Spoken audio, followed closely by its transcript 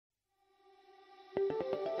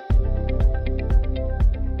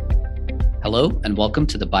Hello, and welcome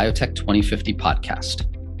to the Biotech 2050 podcast.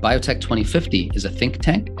 Biotech 2050 is a think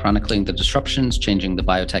tank chronicling the disruptions changing the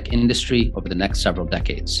biotech industry over the next several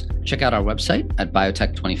decades. Check out our website at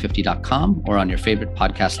biotech2050.com or on your favorite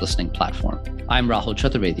podcast listening platform. I'm Rahul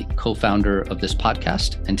Chaturvedi, co-founder of this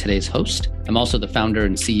podcast and today's host. I'm also the founder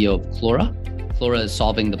and CEO of Clora. Clora is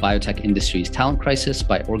solving the biotech industry's talent crisis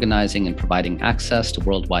by organizing and providing access to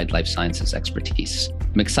worldwide life sciences expertise.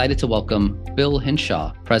 I'm excited to welcome Bill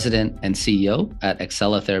Hinshaw, President and CEO at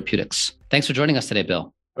Exela Therapeutics. Thanks for joining us today,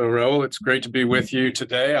 Bill. Rahul, it's great to be with you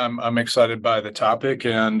today. I'm excited by the topic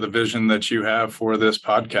and the vision that you have for this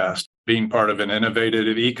podcast. Being part of an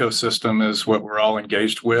innovative ecosystem is what we're all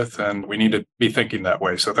engaged with, and we need to be thinking that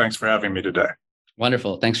way. So thanks for having me today.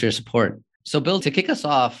 Wonderful. Thanks for your support. So Bill, to kick us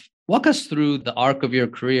off, walk us through the arc of your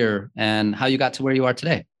career and how you got to where you are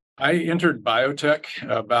today. I entered biotech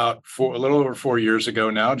about a little over 4 years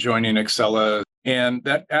ago now, joining Exela. And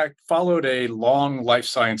that followed a long life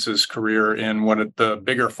sciences career in one of the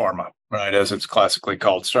bigger pharma, right, as it's classically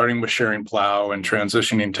called, starting with Schering-Plough and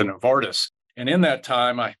transitioning to Novartis. And in that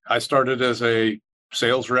time, I started as a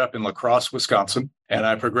sales rep in La Crosse, Wisconsin, and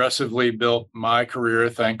I progressively built my career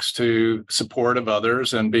thanks to support of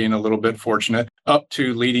others and being a little bit fortunate up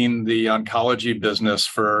to leading the oncology business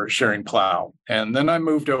for Schering-Plough. And then I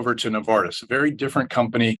moved over to Novartis, a very different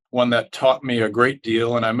company, one that taught me a great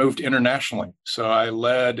deal, and I moved internationally. So I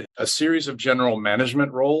led a series of general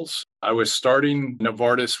management roles. I was starting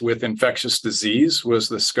Novartis with infectious disease was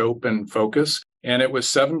the scope and focus. And it was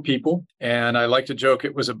 7 people. And I like to joke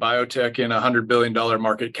it was a biotech in a $100 billion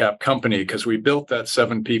market cap company because we built that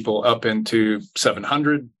 7 people up into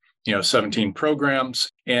 700, 17 programs.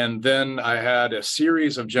 And then I had a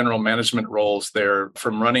series of general management roles there,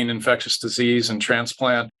 from running infectious disease and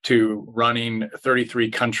transplant to running 33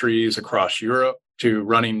 countries across Europe, to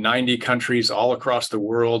running 90 countries all across the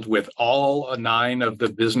world with all 9 of the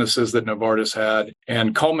businesses that Novartis had,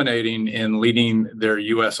 and culminating in leading their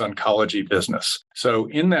U.S. oncology business. So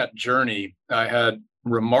in that journey, I had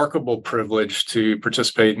remarkable privilege to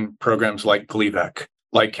participate in programs like Gleevec,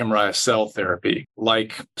 like Kymriah cell therapy,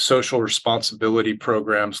 like social responsibility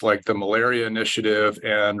programs like the Malaria Initiative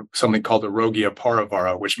and something called Arogia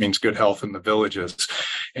Parivara, which means good health in the villages.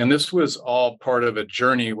 And this was all part of a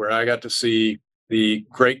journey where I got to see the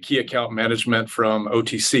great key account management from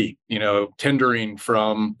OTC, tendering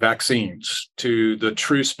from vaccines to the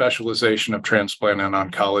true specialization of transplant and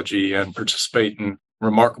oncology, and participate in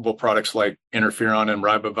remarkable products like interferon and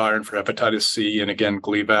ribavirin for hepatitis C, and again,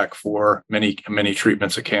 Gleevec for many, many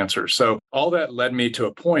treatments of cancer. So all that led me to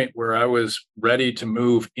a point where I was ready to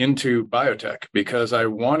move into biotech because I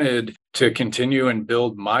wanted to continue and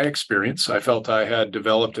build my experience. I felt I had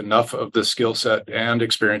developed enough of the skill set and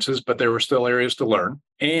experiences, but there were still areas to learn.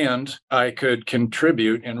 And I could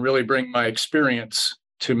contribute and really bring my experience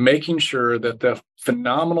to making sure that the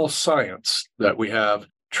phenomenal science that we have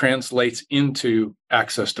translates into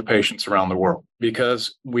access to patients around the world.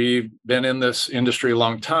 Because we've been in this industry a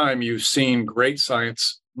long time, you've seen great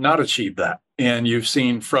science not achieve that. And you've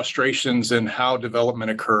seen frustrations in how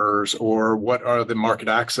development occurs, or what are the market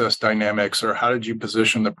access dynamics, or how did you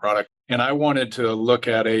position the product? And I wanted to look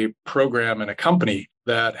at a program and a company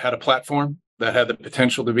that had a platform that had the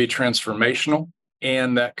potential to be transformational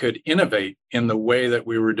and that could innovate in the way that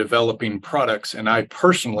we were developing products. And I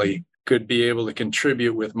personally could be able to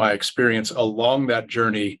contribute with my experience along that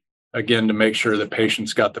journey, again, to make sure that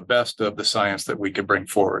patients got the best of the science that we could bring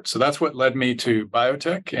forward. So that's what led me to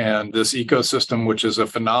biotech and this ecosystem, which is a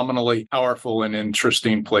phenomenally powerful and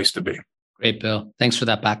interesting place to be. Great, Bill. Thanks for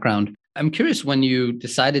that background. I'm curious, when you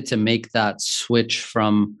decided to make that switch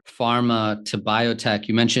from pharma to biotech,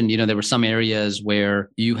 you mentioned, there were some areas where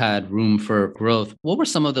you had room for growth. What were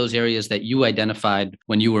some of those areas that you identified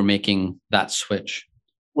when you were making that switch?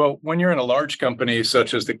 Well, when you're in a large company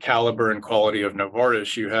such as the caliber and quality of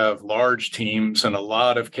Novartis, you have large teams and a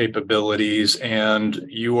lot of capabilities, and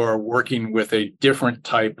you are working with a different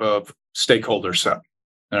type of stakeholder set.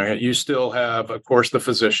 All right. You still have, of course, the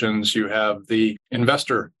physicians, you have the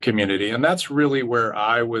investor community, and that's really where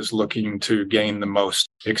I was looking to gain the most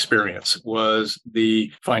experience, was the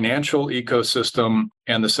financial ecosystem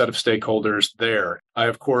and the set of stakeholders there. I,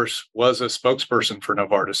 of course, was a spokesperson for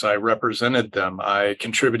Novartis. I represented them. I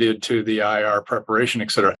contributed to the IR preparation,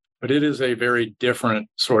 et cetera. But it is a very different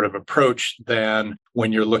sort of approach than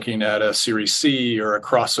when you're looking at a Series C or a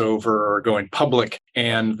crossover or going public,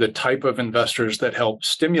 and the type of investors that help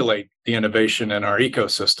stimulate the innovation in our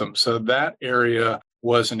ecosystem. So that area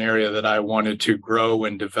was an area that I wanted to grow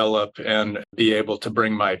and develop and be able to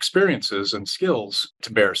bring my experiences and skills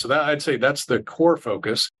to bear. So that I'd say that's the core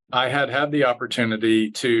focus. I had the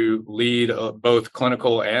opportunity to lead both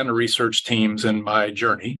clinical and research teams in my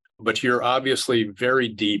journey, but you're obviously very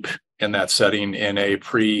deep in that setting in a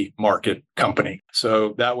pre-market company.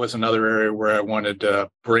 So that was another area where I wanted to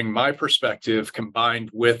bring my perspective combined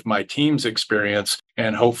with my team's experience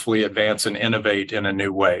and hopefully advance and innovate in a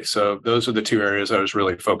new way. So those are the two areas I was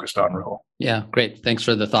really focused on, Rahul. Yeah, great. Thanks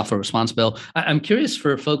for the thoughtful response, Bill. I'm curious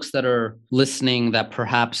for folks that are listening that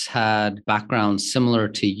perhaps had backgrounds similar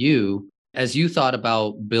to you, as you thought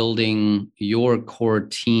about building your core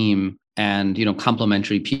team and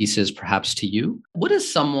complementary pieces perhaps to you, what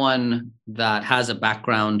does someone that has a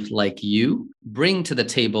background like you bring to the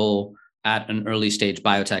table at an early stage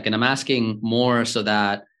biotech? And I'm asking more so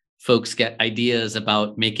that folks get ideas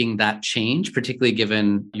about making that change, particularly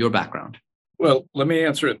given your background. Well, let me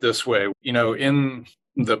answer it this way. In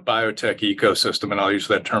the biotech ecosystem, and I'll use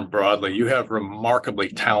that term broadly, you have remarkably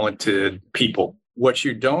talented people. What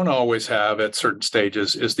you don't always have at certain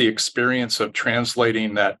stages is the experience of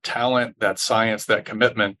translating that talent, that science, that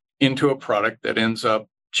commitment into a product that ends up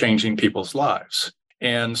changing people's lives.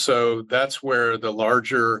 And so that's where the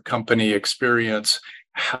larger company experience,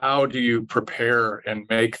 how do you prepare and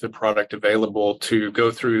make the product available to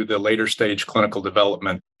go through the later stage clinical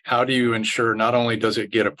development? How do you ensure not only does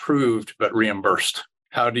it get approved, but reimbursed?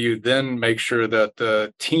 How do you then make sure that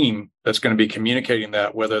the team that's going to be communicating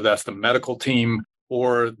that, whether that's the medical team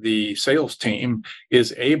or the sales team,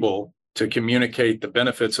 is able to communicate the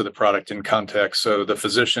benefits of the product in context so the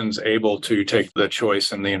physician's able to take the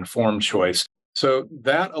choice and the informed choice? So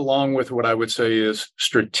that, along with what I would say is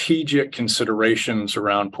strategic considerations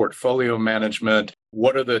around portfolio management,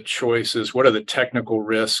 what are the choices, what are the technical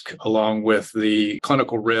risk along with the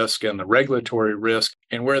clinical risk and the regulatory risk,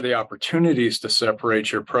 and where are the opportunities to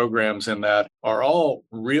separate your programs in that are all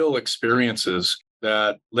real experiences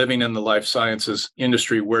that living in the life sciences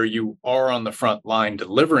industry where you are on the front line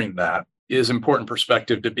delivering that is important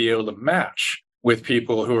perspective to be able to match with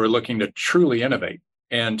people who are looking to truly innovate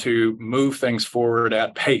and to move things forward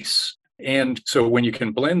at pace. And so when you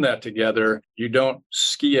can blend that together, you don't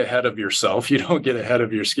ski ahead of yourself. You don't get ahead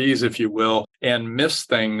of your skis, if you will, and miss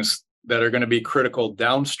things that are going to be critical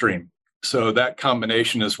downstream. So that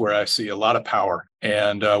combination is where I see a lot of power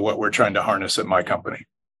and what we're trying to harness at my company.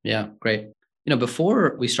 Yeah, great.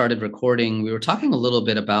 Before we started recording, we were talking a little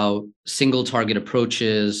bit about single target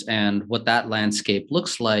approaches and what that landscape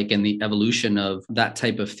looks like and the evolution of that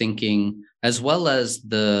type of thinking, as well as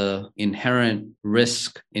the inherent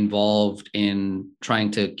risk involved in trying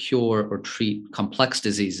to cure or treat complex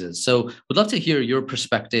diseases. So we'd love to hear your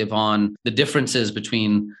perspective on the differences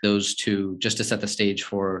between those two, just to set the stage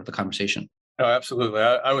for the conversation. Oh, absolutely.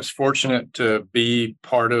 I was fortunate to be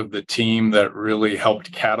part of the team that really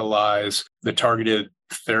helped catalyze the targeted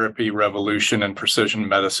therapy revolution in precision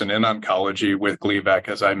medicine in oncology with Gleevec,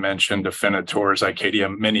 as I mentioned, Afinitor,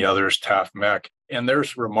 Zicadia, many others, TAF-MEK. And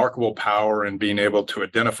there's remarkable power in being able to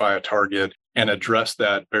identify a target and address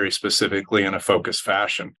that very specifically in a focused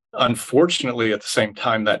fashion. Unfortunately, at the same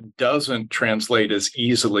time, that doesn't translate as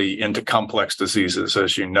easily into complex diseases,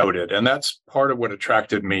 as you noted. And that's part of what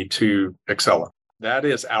attracted me to Exela. That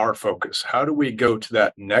is our focus. How do we go to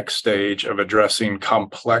that next stage of addressing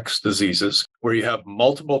complex diseases where you have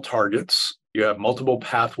multiple targets, you have multiple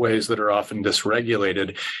pathways that are often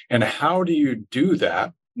dysregulated, and how do you do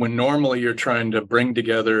that when normally you're trying to bring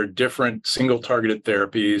together different single targeted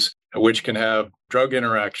therapies, which can have drug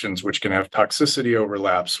interactions, which can have toxicity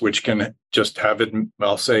overlaps, which can just have it,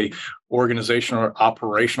 I'll say, organizational or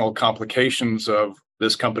operational complications of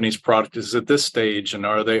this company's product is at this stage, and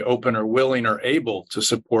are they open or willing or able to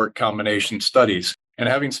support combination studies? And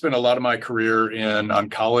having spent a lot of my career in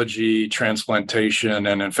oncology, transplantation,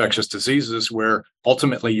 and infectious diseases, where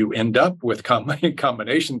ultimately you end up with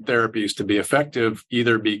combination therapies to be effective,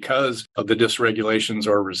 either because of the dysregulations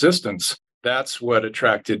or resistance, that's what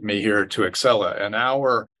attracted me here to Exela. And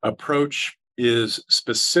our approach is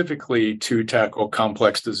specifically to tackle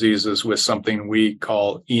complex diseases with something we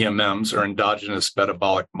call EMMs, or endogenous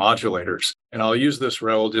metabolic modulators. And I'll use this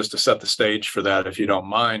role just to set the stage for that, if you don't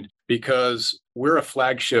mind, because we're a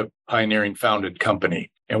flagship pioneering founded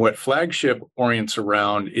company. And what flagship orients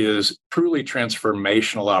around is truly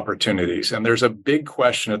transformational opportunities. And there's a big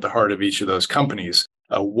question at the heart of each of those companies,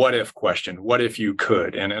 a what if question, what if you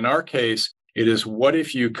could? And in our case, it is what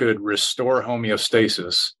if you could restore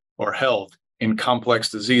homeostasis or health in complex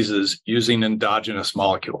diseases using endogenous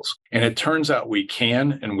molecules. And it turns out we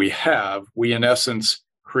can, and we have. We, in essence,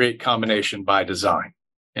 create combination by design.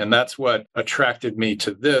 And that's what attracted me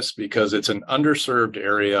to this, because it's an underserved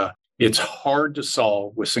area. It's hard to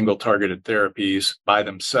solve with single targeted therapies by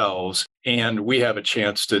themselves. And we have a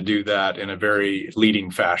chance to do that in a very leading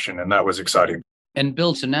fashion. And that was exciting. And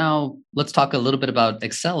Bill, so now let's talk a little bit about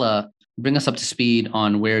Exela. Bring us up to speed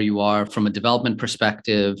on where you are from a development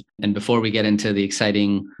perspective. And before we get into the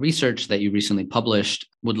exciting research that you recently published,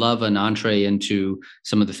 would love an entree into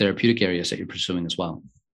some of the therapeutic areas that you're pursuing as well.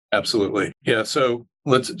 Absolutely. Yeah. So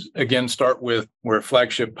let's again start with we're a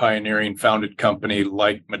flagship pioneering founded company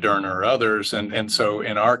like Moderna or others. And so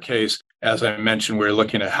in our case, as I mentioned, we're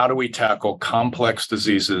looking at how do we tackle complex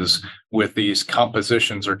diseases with these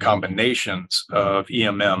compositions or combinations of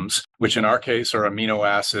EMMs, which in our case are amino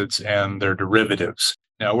acids and their derivatives.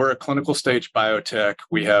 Now, we're a clinical stage biotech.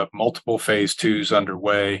 We have multiple phase 2s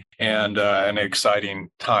underway and an exciting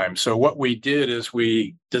time. So what we did is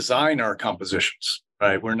we design our compositions.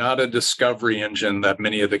 Right. We're not a discovery engine that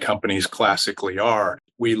many of the companies classically are.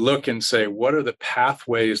 We look and say, what are the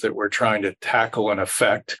pathways that we're trying to tackle and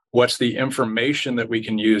affect? What's the information that we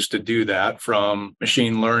can use to do that, from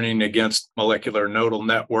machine learning against molecular nodal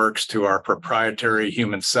networks to our proprietary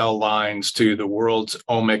human cell lines to the world's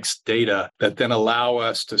omics data that then allow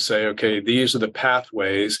us to say, okay, these are the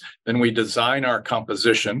pathways. Then we design our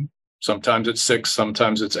composition. Sometimes it's 6,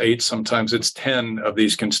 sometimes it's 8, sometimes it's 10 of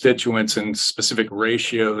these constituents in specific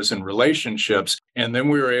ratios and relationships. And then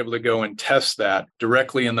we were able to go and test that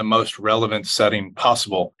directly in the most relevant setting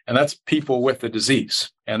possible. And that's people with the disease.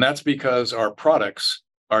 And that's because our products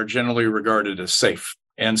are generally regarded as safe.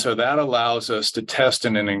 And so that allows us to test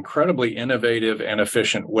in an incredibly innovative and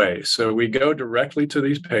efficient way. So we go directly to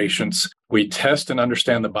these patients. We test and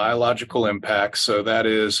understand the biological impacts. So that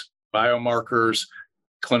is biomarkers,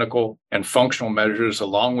 clinical and functional measures,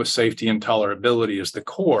 along with safety and tolerability is the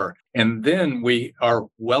core. And then we are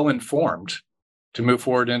well informed to move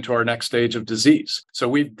forward into our next stage of disease. So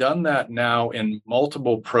we've done that now in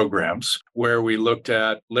multiple programs where we looked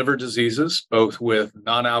at liver diseases, both with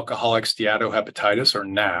non-alcoholic steatohepatitis or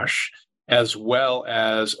NASH, as well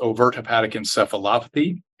as overt hepatic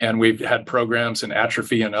encephalopathy. And we've had programs in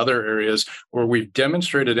atrophy and other areas where we've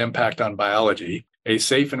demonstrated impact on biology, a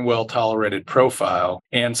safe and well-tolerated profile,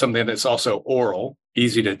 and something that's also oral,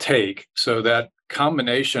 easy to take. So that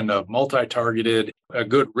combination of multi-targeted, a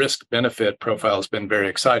good risk-benefit profile has been very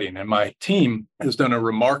exciting. And my team has done a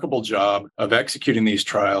remarkable job of executing these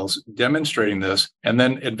trials, demonstrating this, and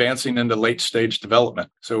then advancing into late-stage development.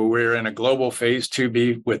 So we're in a global phase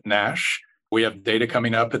 2B with NASH. We have data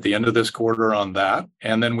coming up at the end of this quarter on that.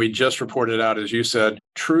 And then we just reported out, as you said,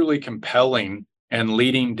 truly compelling and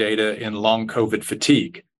leading data in long COVID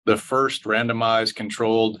fatigue, the first randomized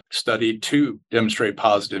controlled study to demonstrate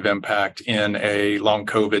positive impact in a long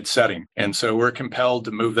COVID setting. And so we're compelled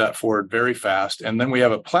to move that forward very fast. And then we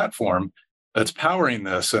have a platform that's powering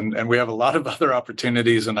this. And we have a lot of other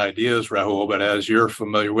opportunities and ideas, Rahul, but as you're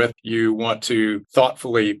familiar with, you want to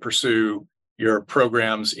thoughtfully pursue your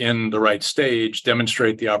programs in the right stage,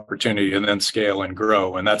 demonstrate the opportunity, and then scale and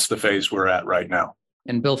grow. And that's the phase we're at right now.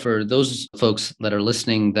 And Bill, for those folks that are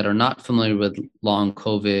listening that are not familiar with long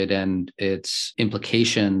COVID and its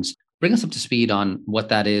implications, bring us up to speed on what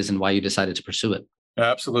that is and why you decided to pursue it.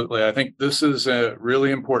 Absolutely. I think this is a really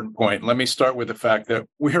important point. Let me start with the fact that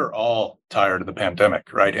we're all tired of the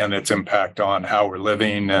pandemic, right? And its impact on how we're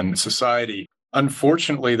living and society.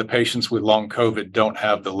 Unfortunately, the patients with long COVID don't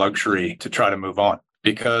have the luxury to try to move on,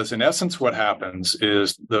 because in essence, what happens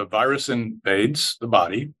is the virus invades the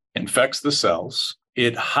body, infects the cells.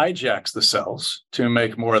 It hijacks the cells to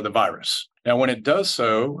make more of the virus. Now, when it does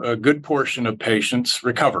so, a good portion of patients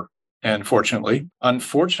recover. And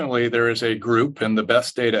unfortunately, there is a group, and the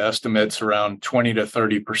best data estimates around 20 to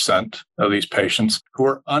 30% of these patients who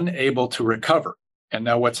are unable to recover. And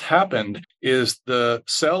now what's happened is the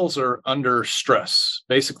cells are under stress.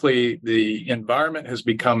 Basically, the environment has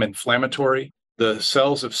become inflammatory. The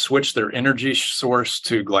cells have switched their energy source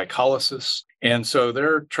to glycolysis. And so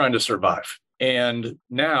they're trying to survive. And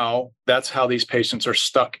now that's how these patients are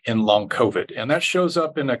stuck in long COVID. And that shows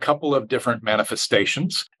up in a couple of different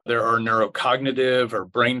manifestations. There are neurocognitive or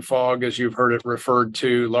brain fog, as you've heard it referred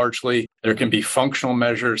to largely. There can be functional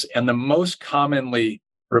measures. And the most commonly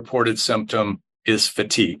reported symptom is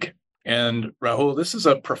fatigue. And Rahul, this is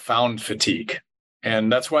a profound fatigue.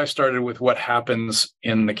 And that's why I started with what happens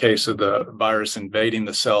in the case of the virus invading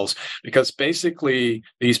the cells, because basically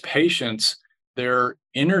these patients, their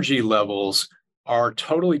energy levels are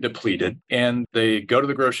totally depleted, and they go to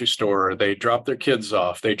the grocery store, they drop their kids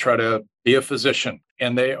off, they try to be a physician,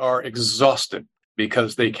 and they are exhausted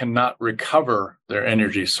because they cannot recover their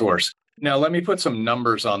energy source. Now, let me put some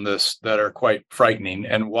numbers on this that are quite frightening,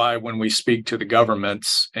 and why, when we speak to the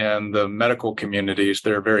governments and the medical communities,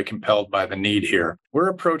 they're very compelled by the need here. We're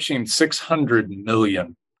approaching 600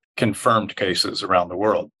 million confirmed cases around the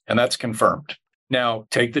world, and that's confirmed. Now,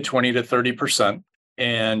 take the 20 to 30%,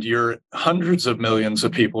 and you're hundreds of millions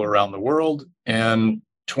of people around the world, and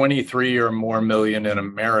 23 or more million in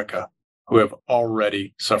America who have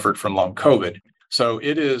already suffered from long COVID. So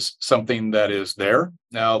it is something that is there.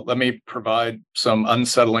 Now, let me provide some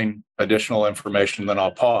unsettling additional information, then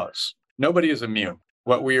I'll pause. Nobody is immune.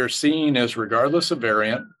 What we are seeing is, regardless of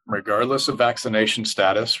variant, regardless of vaccination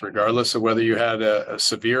status, regardless of whether you had a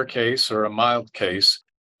severe case or a mild case,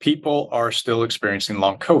 people are still experiencing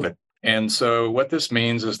long COVID. And so what this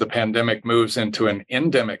means is the pandemic moves into an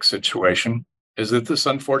endemic situation, is that this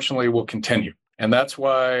unfortunately will continue. And that's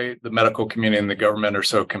why the medical community and the government are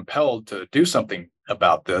so compelled to do something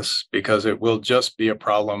about this, because it will just be a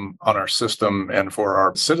problem on our system and for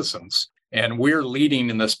our citizens. And we're leading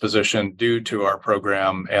in this position due to our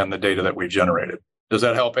program and the data that we've generated. Does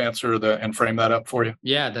that help answer and frame that up for you?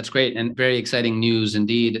 Yeah, that's great. And very exciting news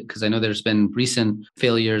indeed, because I know there's been recent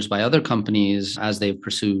failures by other companies as they've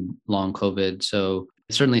pursued long COVID. So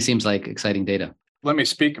it certainly seems like exciting data. Let me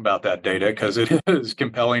speak about that data because it is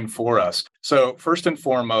compelling for us. So first and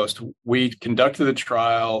foremost, we conducted the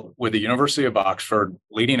trial with the University of Oxford,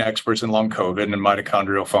 leading experts in long COVID and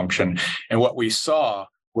mitochondrial function. And what we saw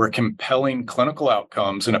were compelling clinical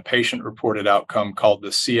outcomes in a patient-reported outcome called the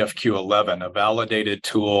CFQ-11, a validated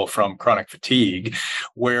tool from chronic fatigue,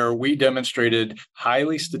 where we demonstrated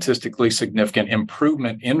highly statistically significant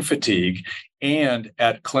improvement in fatigue and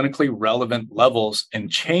at clinically relevant levels and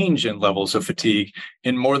change in levels of fatigue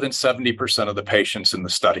in more than 70% of the patients in the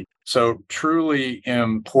study. So truly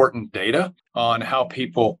important data on how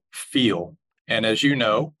people feel. And as you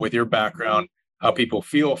know, with your background, how people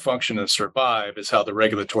feel, function, and survive is how the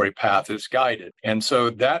regulatory path is guided. And so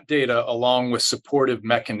that data, along with supportive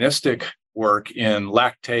mechanistic work in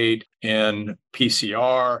lactate, in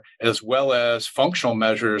PCR, as well as functional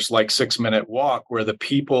measures like 6-minute walk, where the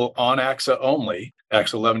people on AXA only,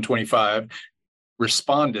 AXA 1125,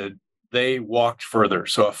 responded, they walked further.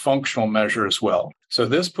 So a functional measure as well. So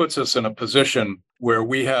this puts us in a position where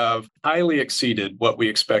we have highly exceeded what we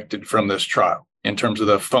expected from this trial in terms of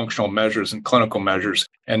the functional measures and clinical measures.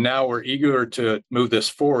 And now we're eager to move this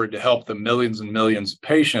forward to help the millions and millions of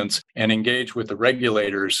patients and engage with the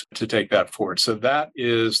regulators to take that forward. So that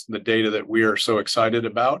is the data that we are so excited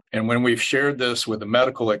about. And when we've shared this with the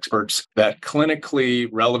medical experts, that clinically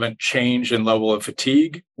relevant change in level of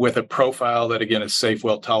fatigue with a profile that, again, is safe,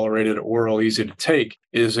 well tolerated, oral, easy to take,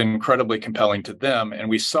 is incredibly compelling to them. And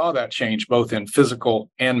we saw that change both in physical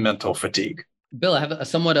and mental fatigue. Bill, I have a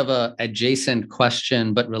somewhat of an adjacent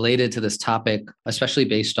question, but related to this topic, especially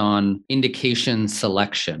based on indication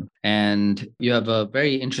selection. And you have a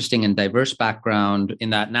very interesting and diverse background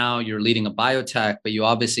in that now you're leading a biotech, but you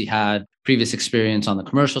obviously had previous experience on the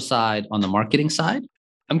commercial side, on the marketing side.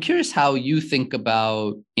 I'm curious how you think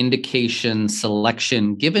about indication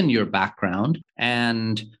selection, given your background,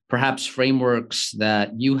 and perhaps frameworks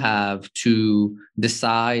that you have to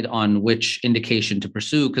decide on which indication to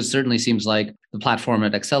pursue, because it certainly seems like the platform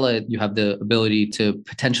at Exela, you have the ability to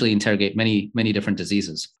potentially interrogate many, many different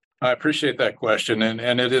diseases. I appreciate that question.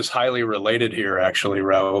 And it is highly related here, actually,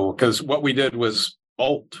 Raul, because what we did was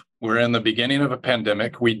bold. We're in the beginning of a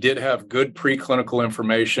pandemic. We did have good preclinical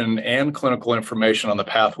information and clinical information on the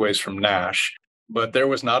pathways from NASH, but there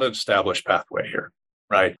was not an established pathway here,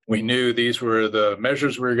 right? We knew these were the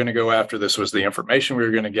measures we were going to go after. This was the information we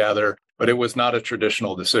were going to gather, but it was not a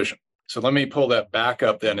traditional decision. So let me pull that back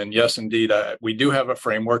up then. And yes, indeed, we do have a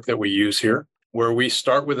framework that we use here where we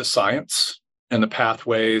start with the science and the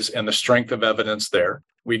pathways and the strength of evidence there.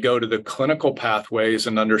 We go to the clinical pathways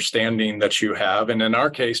and understanding that you have. And in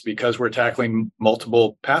our case, because we're tackling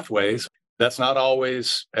multiple pathways, that's not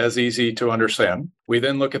always as easy to understand. We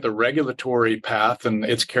then look at the regulatory path and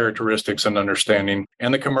its characteristics and understanding,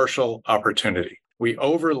 and the commercial opportunity. We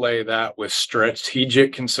overlay that with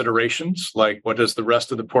strategic considerations, like what does the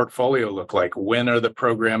rest of the portfolio look like? When are the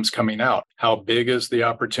programs coming out? How big is the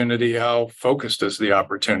opportunity? How focused is the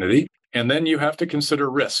opportunity? And then you have to consider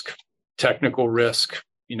risk, technical risk,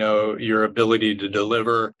 your ability to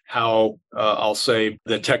deliver, how I'll say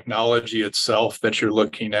the technology itself that you're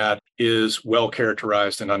looking at is well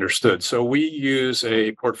characterized and understood. So we use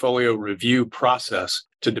a portfolio review process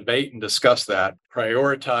to debate and discuss that,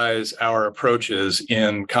 prioritize our approaches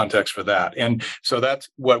in context for that. And so that's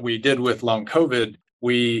what we did with long COVID.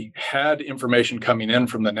 We had information coming in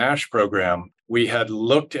from the NASH program we had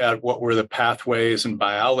looked at what were the pathways and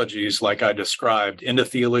biologies, like I described,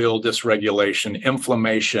 endothelial dysregulation,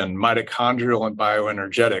 inflammation, mitochondrial and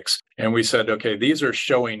bioenergetics. And we said, okay, these are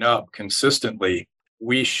showing up consistently.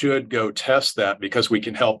 We should go test that because we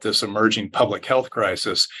can help this emerging public health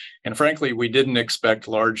crisis. And frankly, we didn't expect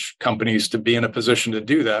large companies to be in a position to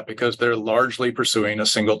do that because they're largely pursuing a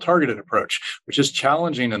single targeted approach, which is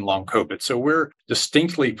challenging in long COVID. So we're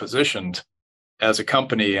distinctly positioned as a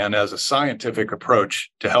company and as a scientific approach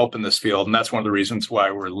to help in this field. And that's one of the reasons why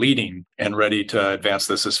we're leading and ready to advance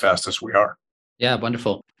this as fast as we are. Yeah,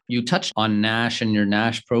 wonderful. You touched on NASH and your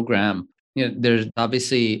NASH program. There's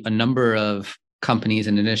obviously a number of companies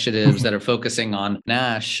and initiatives that are focusing on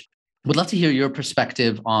NASH. Would love to hear your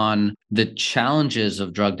perspective on the challenges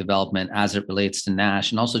of drug development as it relates to NASH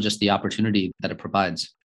and also just the opportunity that it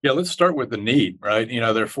provides. Yeah, let's start with the need, right?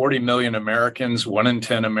 There are 40 million Americans, 1 in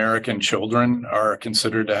 10 American children are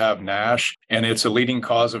considered to have NASH, and it's a leading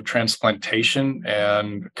cause of transplantation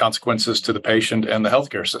and consequences to the patient and the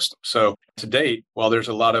healthcare system. So to date, while there's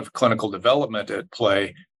a lot of clinical development at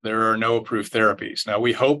play, there are no approved therapies. Now,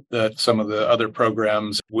 we hope that some of the other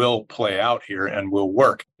programs will play out here and will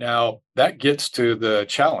work. Now, that gets to the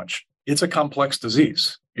challenge. It's a complex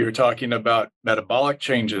disease. You're talking about metabolic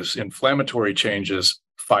changes, inflammatory changes,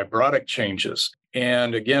 fibrotic changes.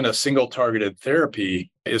 And again, a single targeted therapy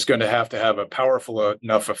is going to have a powerful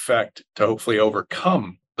enough effect to hopefully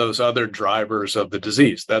overcome those other drivers of the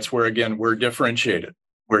disease. That's where, again, we're differentiated.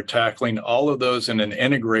 We're tackling all of those in an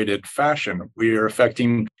integrated fashion. We are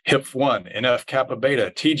affecting HIF1, NF-kappa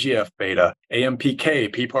beta, TGF beta,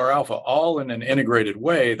 AMPK, PPAR alpha, all in an integrated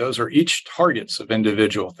way. Those are each targets of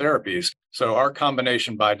individual therapies. So our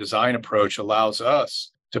combination by design approach allows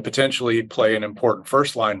us to potentially play an important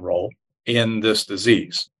first-line role in this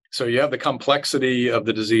disease. So you have the complexity of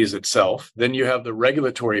the disease itself. Then you have the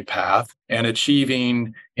regulatory path and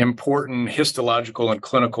achieving important histological and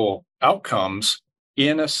clinical outcomes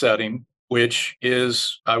in a setting which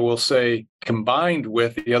is, I will say, combined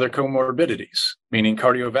with the other comorbidities, meaning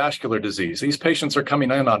cardiovascular disease. These patients are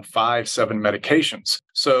coming in on 5-7 medications.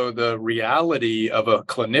 So the reality of a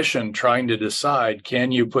clinician trying to decide,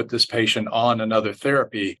 can you put this patient on another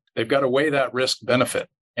therapy? They've got to weigh that risk benefit.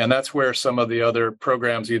 And that's where some of the other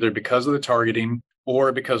programs, either because of the targeting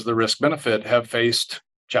or because of the risk benefit, have faced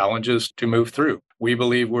challenges to move through. We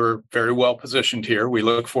believe we're very well positioned here. We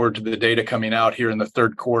look forward to the data coming out here in the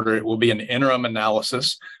third quarter. It will be an interim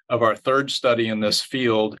analysis of our third study in this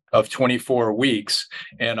field of 24 weeks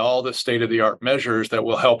and all the state-of-the-art measures that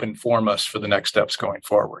will help inform us for the next steps going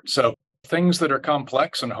forward. So things that are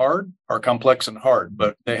complex and hard are complex and hard,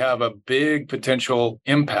 but they have a big potential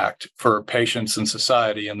impact for patients and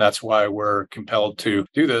society. And that's why we're compelled to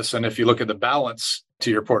do this. And if you look at the balance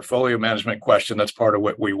to your portfolio management question, that's part of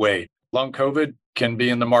what we weigh. Long COVID can be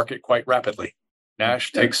in the market quite rapidly.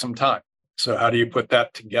 NASH takes some time. So how do you put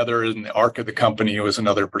that together in the arc of the company was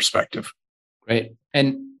another perspective. Great.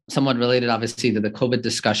 And somewhat related, obviously, to the COVID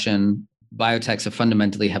discussion, biotechs have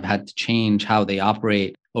fundamentally had to change how they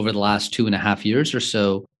operate over the last 2.5 years or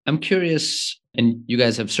so. I'm curious, and you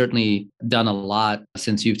guys have certainly done a lot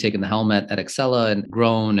since you've taken the helm at Exela and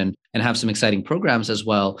grown and have some exciting programs as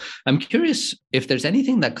well. I'm curious if there's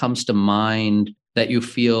anything that comes to mind that you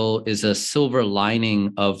feel is a silver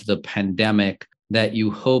lining of the pandemic that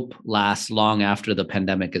you hope lasts long after the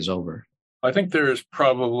pandemic is over? I think there's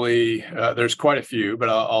probably, there's quite a few, but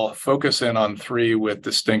I'll focus in on 3 with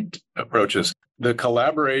distinct approaches. The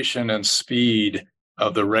collaboration and speed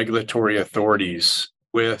of the regulatory authorities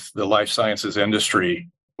with the life sciences industry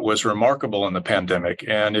was remarkable in the pandemic.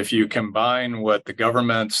 And if you combine what the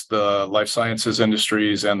governments, the life sciences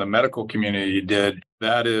industries, and the medical community did,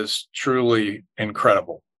 that is truly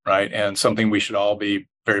incredible, right? And something we should all be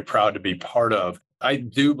very proud to be part of. I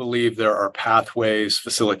do believe there are pathways,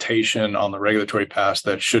 facilitation on the regulatory path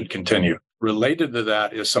that should continue. Related to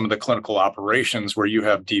that is some of the clinical operations where you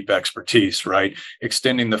have deep expertise, right?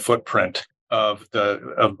 Extending the footprint of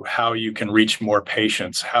how you can reach more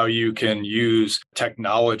patients, how you can use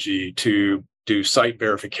technology to do site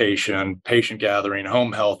verification, patient gathering,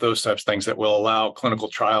 home health, those types of things that will allow clinical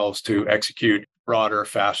trials to execute broader,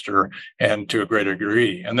 faster, and to a greater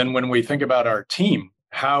degree. And then when we think about our team,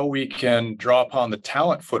 how we can draw upon the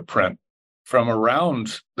talent footprint from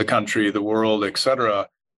around the country, the world, et cetera,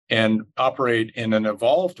 and operate in an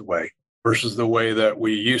evolved way versus the way that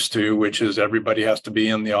we used to, which is everybody has to be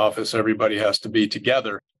in the office, everybody has to be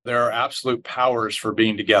together. There are absolute powers for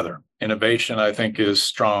being together. Innovation, I think, is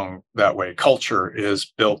strong that way. Culture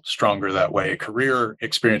is built stronger that way. Career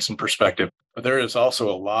experience and perspective. But there is also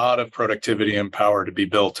a lot of productivity and power to be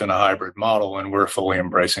built in a hybrid model, and we're fully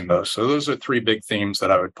embracing those. So those are three big themes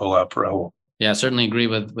that I would pull up, Rahul. Yeah, I certainly agree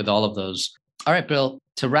with all of those. All right, Bill,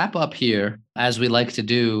 to wrap up here, as we like to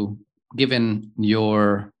do, given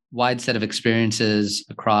your wide set of experiences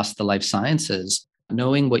across the life sciences,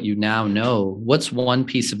 knowing what you now know, what's one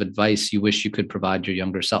piece of advice you wish you could provide your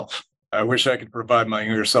younger self? I wish I could provide my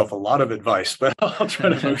younger self a lot of advice, but I'll try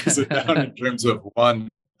to focus it down in terms of one.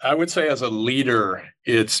 I would say as a leader,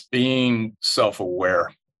 it's being self-aware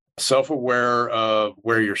of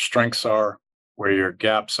where your strengths are, where your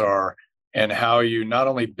gaps are, and how you not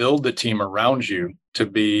only build the team around you to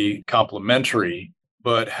be complementary,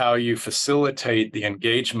 but how you facilitate the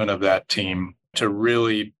engagement of that team to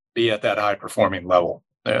really be at that high-performing level.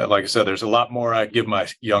 Like I said, there's a lot more I give my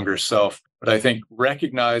younger self, but I think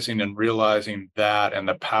recognizing and realizing that and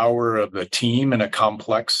the power of the team in a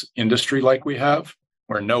complex industry like we have,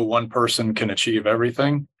 where no one person can achieve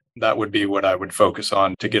everything, that would be what I would focus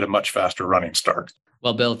on to get a much faster running start.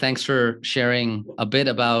 Well, Bill, thanks for sharing a bit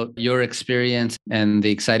about your experience and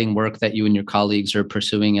the exciting work that you and your colleagues are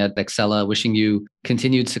pursuing at Accella. Wishing you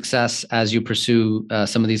continued success as you pursue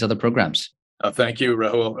some of these other programs. Thank you,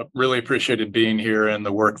 Rahul. I really appreciated being here and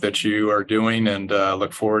the work that you are doing, and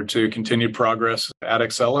look forward to continued progress at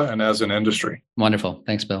Accella and as an industry. Wonderful.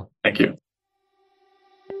 Thanks, Bill. Thank you.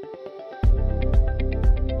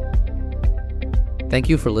 Thank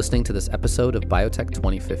you for listening to this episode of Biotech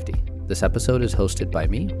 2050. This episode is hosted by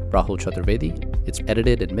me, Rahul Chaturvedi. It's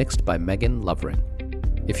edited and mixed by Megan Lovering.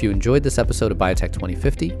 If you enjoyed this episode of Biotech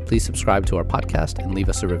 2050, please subscribe to our podcast and leave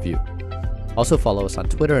us a review. Also follow us on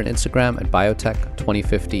Twitter and Instagram at Biotech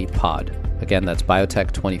 2050 Pod. Again, that's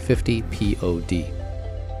Biotech 2050 POD.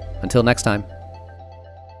 Until next time.